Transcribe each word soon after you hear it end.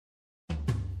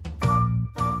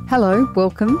Hello,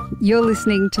 welcome. You're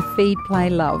listening to Feed, Play,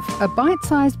 Love, a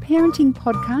bite-sized parenting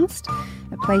podcast,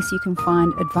 a place you can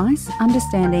find advice,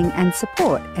 understanding and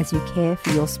support as you care for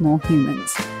your small humans.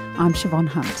 I'm Siobhan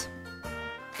Hunt.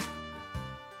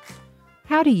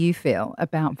 How do you feel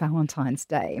about Valentine's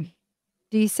Day?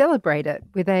 Do you celebrate it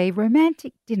with a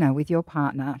romantic dinner with your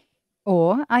partner?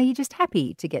 Or are you just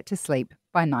happy to get to sleep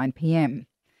by 9 p.m?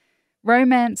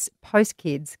 Romance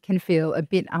post-kids can feel a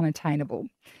bit unattainable.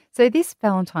 So this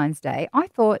Valentine's Day, I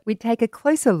thought we'd take a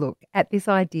closer look at this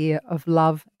idea of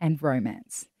love and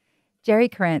romance. Jerry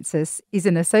Karantzis is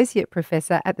an associate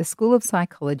professor at the School of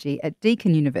Psychology at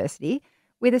Deakin University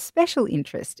with a special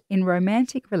interest in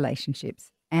romantic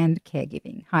relationships and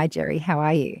caregiving. Hi, Jerry. How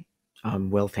are you?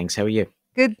 I'm well, thanks. How are you?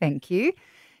 Good, thank you.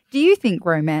 Do you think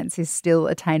romance is still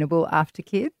attainable after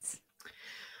kids?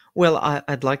 Well,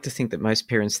 I'd like to think that most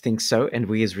parents think so, and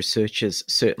we as researchers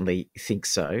certainly think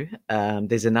so.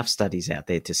 There's enough studies out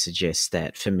there to suggest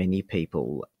that for many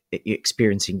people,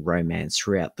 experiencing romance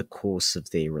throughout the course of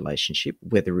their relationship,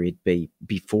 whether it be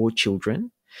before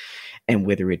children and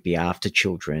whether it be after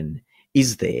children,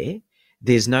 is there.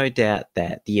 There's no doubt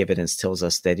that the evidence tells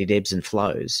us that it ebbs and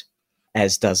flows,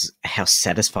 as does how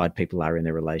satisfied people are in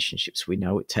their relationships. We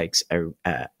know it takes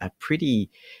a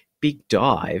pretty big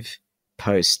dive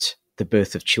post the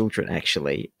birth of children,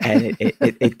 actually, and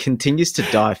it continues to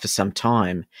dive for some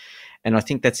time. And I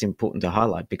think that's important to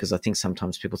highlight because I think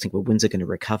sometimes people think, well, when's it going to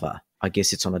recover? I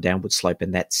guess it's on a downward slope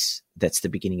and that's the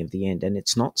beginning of the end. And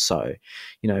it's not so.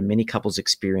 You know, many couples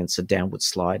experience a downward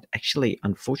slide, actually,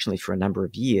 unfortunately, for a number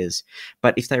of years.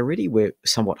 But if they already were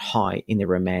somewhat high in their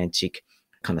romantic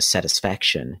kind of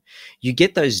satisfaction, you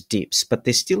get those dips, but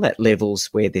they're still at levels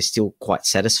where they're still quite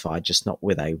satisfied, just not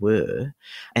where they were.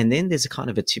 And then there's a kind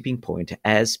of a tipping point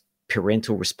as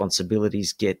parental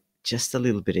responsibilities get just a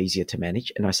little bit easier to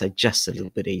manage. And I say just a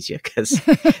little bit easier because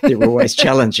they're always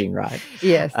challenging, right?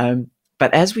 Yes.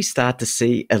 But as we start to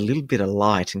see a little bit of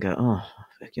light and go, oh,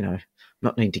 you know,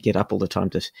 not needing to get up all the time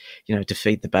to, you know, to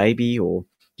feed the baby, or,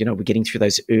 you know, we're getting through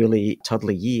those early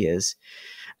toddler years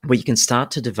where you can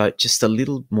start to devote just a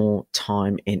little more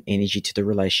time and energy to the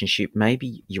relationship.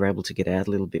 Maybe you're able to get out a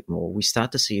little bit more. We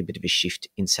start to see a bit of a shift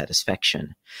in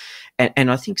satisfaction. And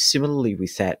I think similarly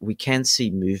with that, we can see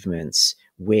movements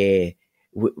where,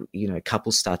 you know,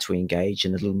 couples start to engage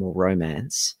in a little more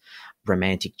romance,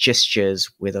 romantic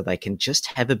gestures, whether they can just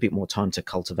have a bit more time to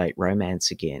cultivate romance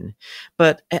again.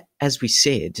 But as we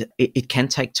said, it can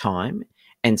take time,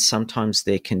 and sometimes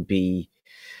there can be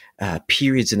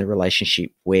periods in the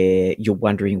relationship where you're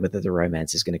wondering whether the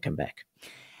romance is going to come back.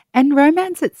 And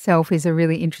romance itself is a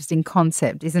really interesting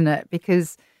concept, isn't it?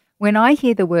 Because when I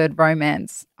hear the word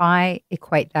romance, I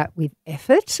equate that with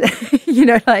effort. You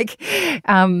know, like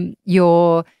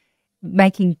you're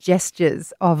making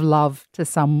gestures of love to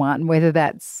someone, whether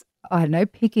that's, I don't know,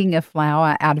 picking a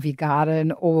flower out of your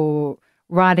garden or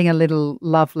writing a little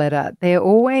love letter. They're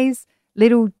always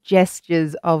little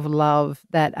gestures of love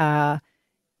that are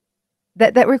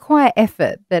that require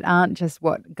effort, that aren't just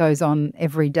what goes on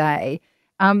every day.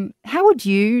 How would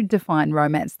you define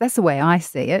romance? That's the way I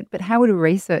see it, but how would a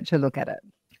researcher look at it?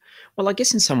 Well, I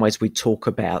guess in some ways we talk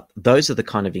about those are the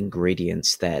kind of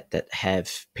ingredients that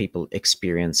have people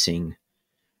experiencing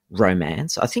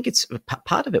romance. I think it's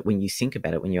part of it when you think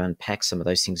about it, when you unpack some of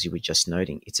those things you were just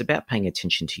noting, it's about paying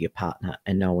attention to your partner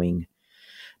and knowing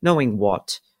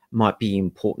what might be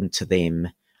important to them,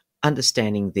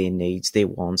 understanding their needs, their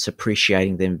wants,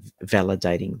 appreciating them,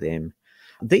 validating them.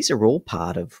 These are all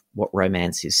part of what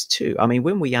romance is too. I mean,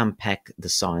 when we unpack the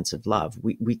science of love,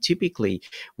 we typically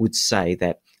would say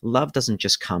that love doesn't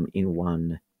just come in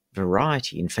one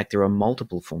variety. In fact, there are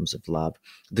multiple forms of love.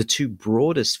 The two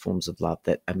broadest forms of love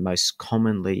that are most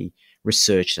commonly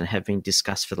researched and have been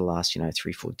discussed for the last,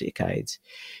 3-4 decades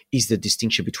is the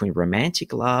distinction between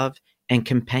romantic love and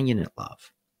companionate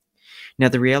love. Now,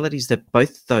 the reality is that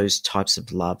both those types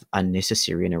of love are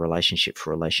necessary in a relationship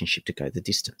for a relationship to go the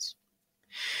distance.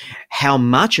 How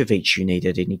much of each you need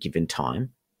at any given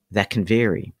time, that can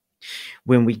vary.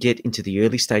 When we get into the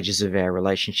early stages of our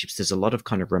relationships, there's a lot of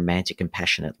kind of romantic and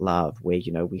passionate love where,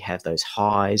 we have those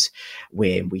highs,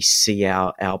 where we see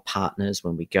our partners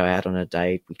when we go out on a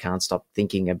date, we can't stop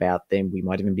thinking about them. We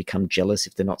might even become jealous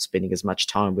if they're not spending as much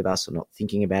time with us or not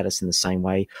thinking about us in the same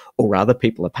way, or other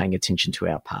people are paying attention to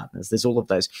our partners. There's all of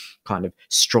those kind of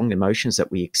strong emotions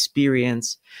that we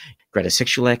experience, greater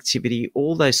sexual activity,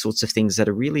 all those sorts of things that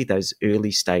are really those early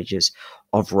stages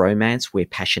of romance where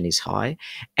passion is high.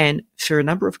 And for a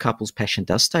number of couples, passion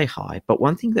does stay high. But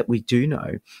one thing that we do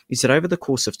know is that over the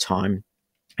course of time,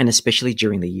 and especially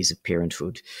during the years of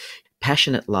parenthood,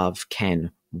 passionate love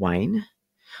can wane.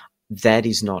 that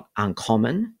is not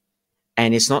uncommon,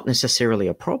 and it's not necessarily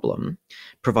a problem,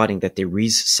 providing that there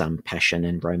is some passion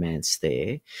and romance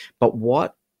there. But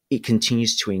what it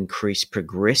continues to increase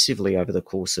progressively over the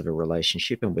course of a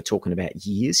relationship, and we're talking about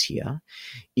years here,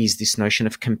 is this notion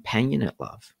of companionate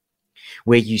love,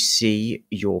 where you see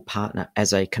your partner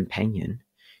as a companion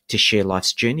to share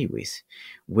life's journey with,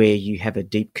 where you have a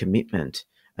deep commitment,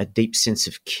 a deep sense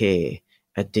of care,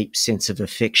 a deep sense of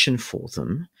affection for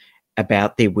them,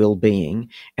 about their well-being,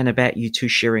 and about you two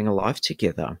sharing a life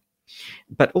together.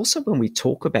 But also when we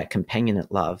talk about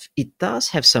companionate love, it does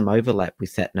have some overlap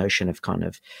with that notion of kind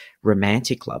of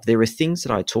romantic love. There are things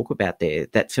that I talk about there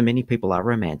that for many people are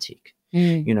romantic.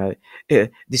 You know,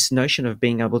 this notion of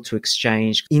being able to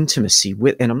exchange intimacy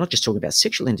with, and I'm not just talking about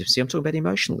sexual intimacy, I'm talking about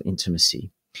emotional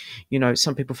intimacy. You know,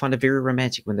 some people find it very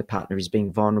romantic when the partner is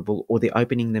being vulnerable, or they're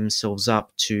opening themselves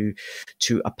up to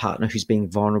a partner who's being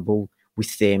vulnerable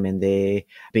with them, and they're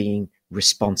being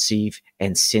responsive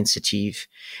and sensitive.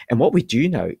 And what we do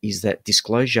know is that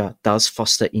disclosure does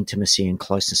foster intimacy and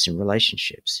closeness in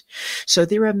relationships. So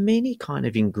there are many kind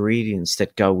of ingredients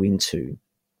that go into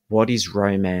what is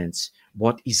romance,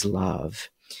 what is love.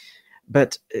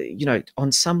 But, you know,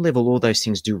 on some level, all those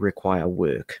things do require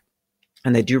work,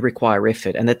 and they do require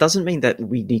effort. And that doesn't mean that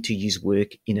we need to use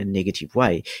work in a negative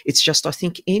way. It's just, I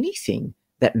think anything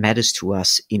that matters to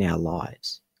us in our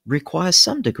lives requires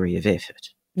some degree of effort.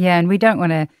 Yeah, and we don't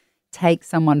want to take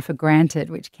someone for granted,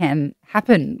 which can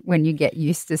happen when you get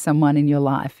used to someone in your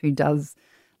life who does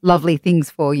lovely things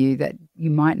for you that you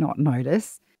might not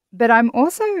notice. But I'm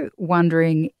also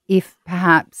wondering if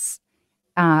perhaps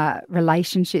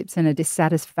relationships and a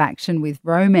dissatisfaction with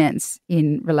romance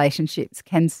in relationships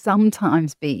can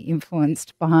sometimes be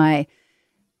influenced by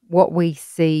what we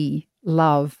see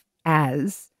love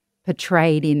as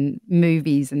portrayed in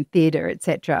movies and theatre,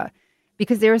 etc.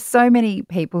 Because there are so many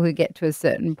people who get to a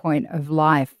certain point of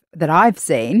life that I've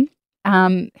seen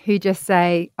who just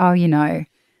say, oh, you know,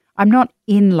 I'm not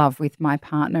in love with my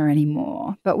partner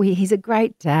anymore, but he's a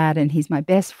great dad and he's my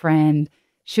best friend.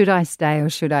 Should I stay or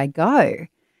should I go?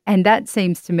 And that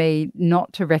seems to me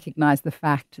not to recognize the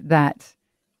fact that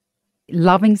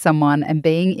loving someone and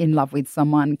being in love with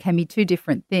someone can be two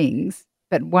different things,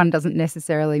 but one doesn't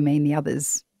necessarily mean the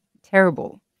other's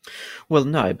terrible. Well,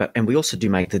 no, and we also do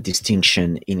make the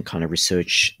distinction in kind of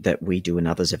research that we do and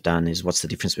others have done is what's the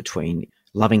difference between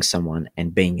loving someone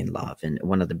and being in love. And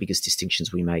one of the biggest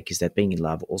distinctions we make is that being in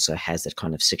love also has that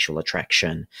kind of sexual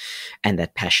attraction and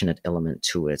that passionate element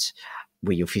to it,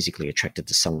 where you're physically attracted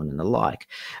to someone and the like.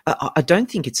 I don't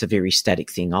think it's a very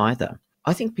static thing either.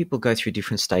 I think people go through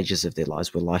different stages of their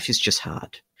lives where life is just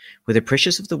hard, where the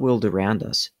pressures of the world around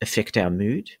us affect our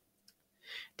mood.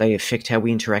 They affect how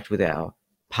we interact with our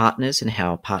partners and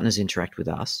how our partners interact with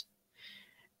us.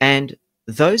 And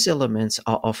those elements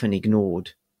are often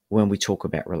ignored when we talk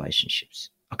about relationships.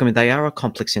 I mean, they are a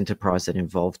complex enterprise that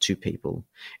involve two people.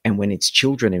 And when it's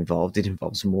children involved, it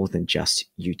involves more than just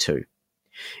you two.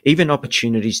 Even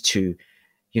opportunities to,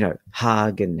 you know,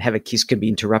 hug and have a kiss can be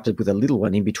interrupted with a little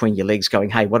one in between your legs going,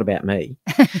 hey, what about me?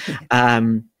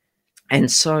 And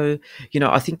so, you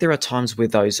know, I think there are times where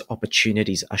those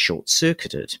opportunities are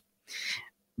short-circuited.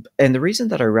 And the reason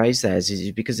that I raise that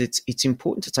is because it's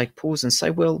important to take pause and say,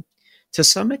 well, to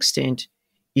some extent,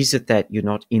 is it that you're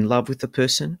not in love with the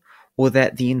person, or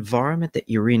that the environment that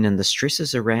you're in and the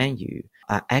stresses around you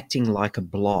are acting like a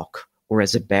block or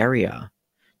as a barrier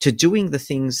to doing the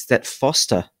things that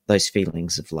foster those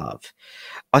feelings of love?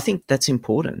 I think that's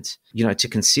important, you know, to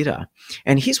consider.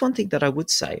 And here's one thing that I would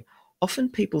say. Often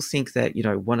people think that, you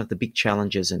know, one of the big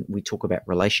challenges, and we talk about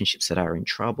relationships that are in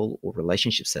trouble or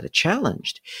relationships that are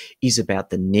challenged, is about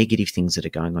the negative things that are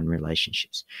going on in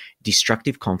relationships.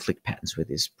 Destructive conflict patterns where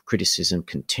there's criticism,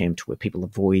 contempt, where people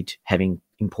avoid having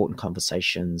important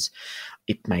conversations.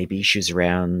 It may be issues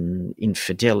around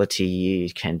infidelity.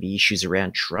 It can be issues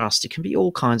around trust. It can be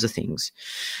all kinds of things.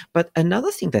 But another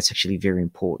thing that's actually very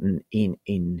important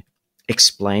in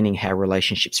explaining how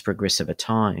relationships progress over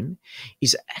time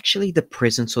is actually the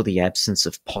presence or the absence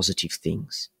of positive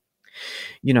things.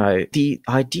 You know, the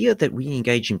idea that we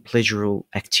engage in pleasurable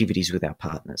activities with our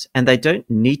partners, and they don't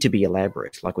need to be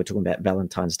elaborate, like we're talking about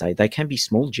Valentine's Day. They can be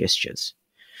small gestures.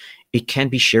 It can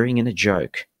be sharing in a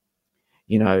joke.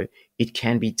 You know, it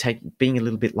can be being a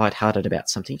little bit lighthearted about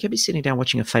something. You can be sitting down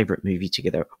watching a favorite movie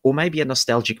together, or maybe a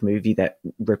nostalgic movie that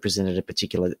represented a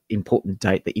particular important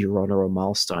date that you were on, or a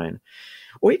milestone,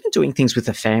 or even doing things with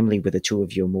a family where the two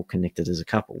of you are more connected as a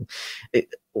couple.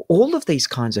 All of these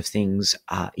kinds of things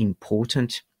are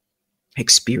important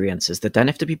experiences that don't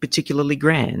have to be particularly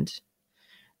grand,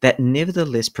 that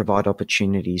nevertheless provide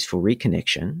opportunities for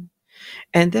reconnection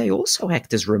And they also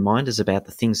act as reminders about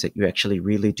the things that you actually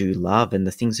really do love and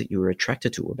the things that you are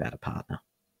attracted to about a partner.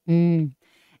 Mm.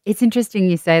 It's interesting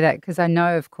you say that, because I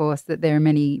know, of course, that there are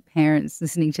many parents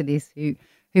listening to this who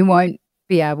won't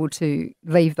be able to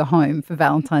leave the home for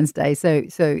Valentine's Day. So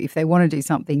if they want to do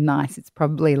something nice, it's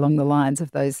probably along the lines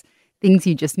of those things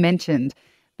you just mentioned.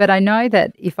 But I know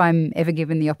that if I'm ever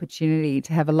given the opportunity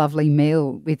to have a lovely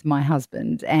meal with my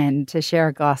husband and to share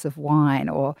a glass of wine,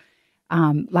 or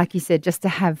like you said, just to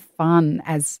have fun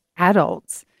as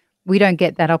adults, we don't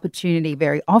get that opportunity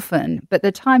very often. But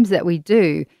the times that we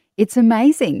do, it's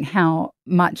amazing how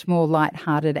much more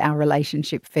lighthearted our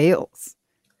relationship feels.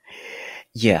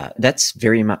 Yeah, that's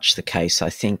very much the case, I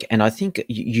think. And I think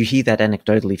you hear that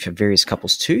anecdotally for various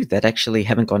couples too, that actually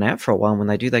haven't gone out for a while. And when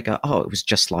they do, they go, oh, it was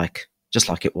just like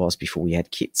it was before we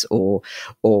had kids, or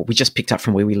we just picked up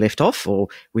from where we left off, or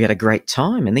we had a great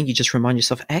time. And then you just remind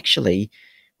yourself, actually,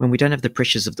 when we don't have the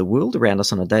pressures of the world around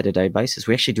us on a day-to-day basis,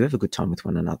 we actually do have a good time with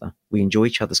one another. We enjoy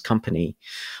each other's company.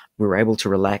 We're able to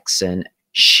relax and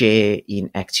share in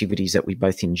activities that we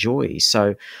both enjoy.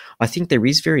 So I think there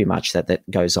is very much that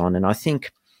goes on. And I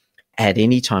think at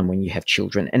any time when you have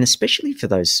children, and especially for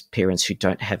those parents who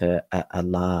don't have a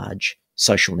large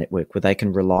social network where they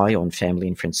can rely on family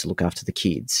and friends to look after the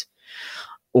kids,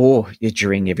 or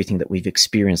during everything that we've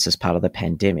experienced as part of the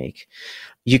pandemic,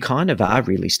 you kind of are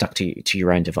really stuck to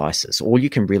your own devices. All you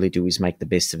can really do is make the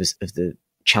best of the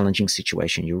challenging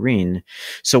situation you're in.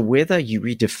 So whether you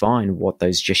redefine what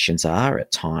those gestures are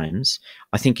at times,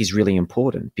 I think is really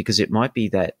important, because it might be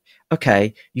that,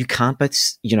 okay, you can't both,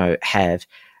 have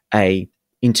a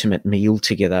intimate meal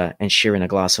together and sharing a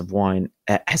glass of wine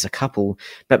as a couple,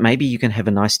 but maybe you can have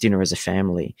a nice dinner as a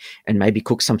family and maybe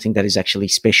cook something that is actually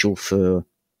special for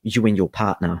you and your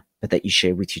partner, but that you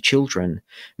share with your children.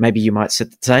 Maybe you might set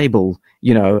the table,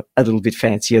 a little bit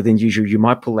fancier than usual. You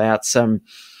might pull out some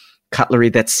cutlery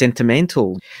that's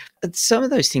sentimental. Some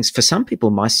of those things for some people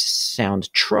might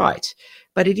sound trite,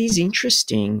 but it is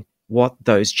interesting what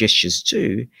those gestures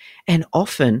do. And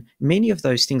often many of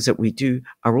those things that we do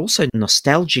are also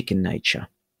nostalgic in nature.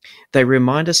 They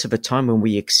remind us of a time when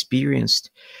we experienced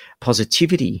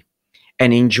positivity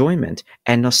and enjoyment.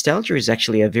 And nostalgia is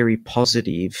actually a very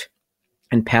positive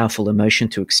and powerful emotion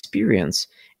to experience,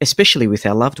 especially with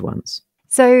our loved ones.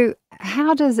 So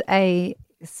how does a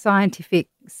scientific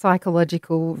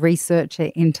psychological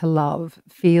researcher into love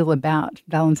feel about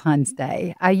Valentine's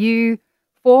Day? Are you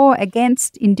for,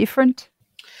 against, indifferent?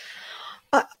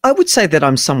 I would say that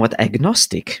I'm somewhat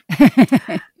agnostic.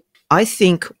 I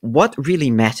think what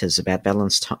really matters about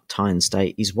Valentine's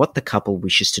Day is what the couple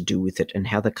wishes to do with it and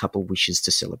how the couple wishes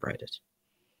to celebrate it.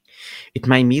 It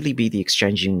may merely be the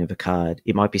exchanging of a card.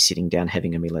 It might be sitting down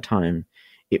having a meal at home.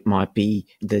 It might be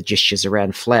the gestures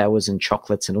around flowers and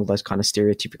chocolates and all those kind of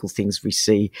stereotypical things we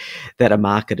see that are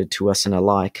marketed to us and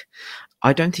alike.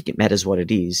 I don't think it matters what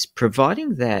it is,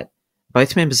 providing that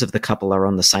both members of the couple are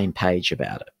on the same page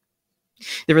about it.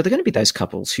 There are going to be those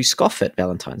couples who scoff at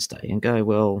Valentine's Day and go,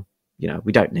 well,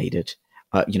 we don't need it.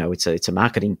 It's a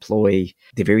marketing ploy.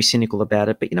 They're very cynical about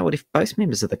it. But you know what? If both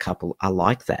members of the couple are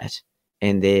like that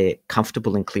and they're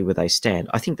comfortable and clear where they stand,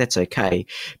 I think that's okay,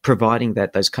 providing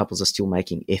that those couples are still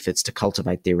making efforts to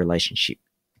cultivate their relationship,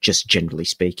 just generally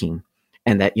speaking,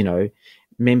 and that,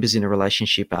 members in a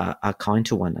relationship are kind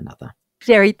to one another.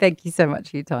 Jerry, thank you so much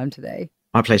for your time today.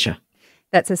 My pleasure.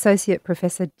 That's Associate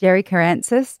Professor Jerry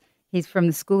Karantzis. He's from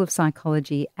the School of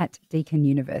Psychology at Deakin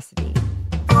University.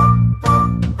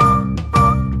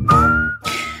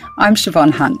 I'm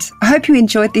Siobhan Hunt. I hope you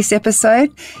enjoyed this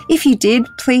episode. If you did,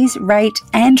 please rate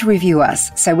and review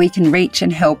us so we can reach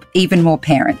and help even more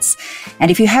parents. And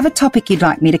if you have a topic you'd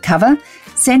like me to cover,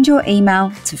 send your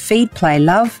email to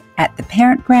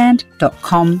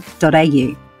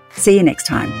feedplaylove@theparentbrand.com.au. See you next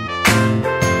time.